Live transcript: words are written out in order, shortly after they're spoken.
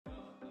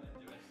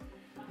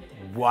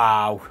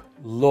Wow,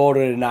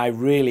 Laura and I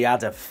really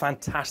had a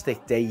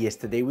fantastic day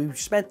yesterday. We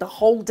spent the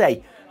whole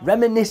day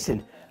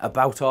reminiscing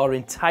about our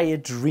entire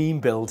dream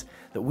build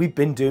that we've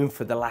been doing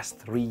for the last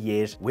 3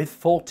 years with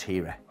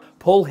Forterra.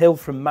 Paul Hill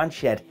from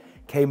Manshed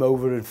came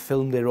over and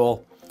filmed it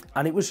all,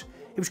 and it was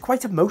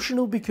quite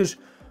emotional because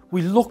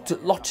we looked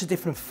at lots of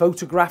different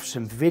photographs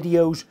and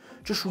videos,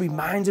 just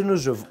reminding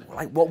us of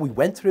what we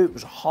went through. It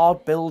was a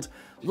hard build,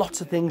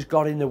 lots of things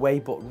got in the way,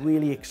 but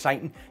really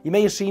exciting. You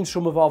may have seen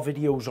some of our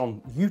videos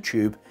on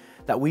YouTube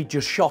that we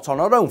just shot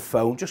on our own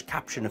phone, just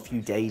capturing a few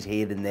days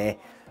here and there,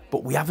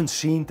 but we haven't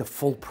seen the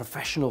full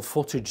professional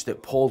footage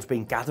that Paul's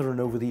been gathering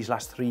over these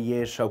last 3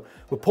 years. So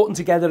we're putting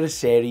together a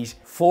series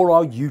for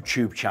our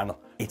YouTube channel.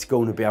 It's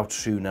going to be out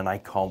soon and I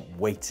can't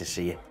wait to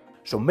see it.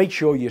 So make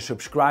sure you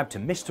subscribe to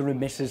Mr.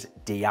 and Mrs.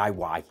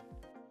 DIY.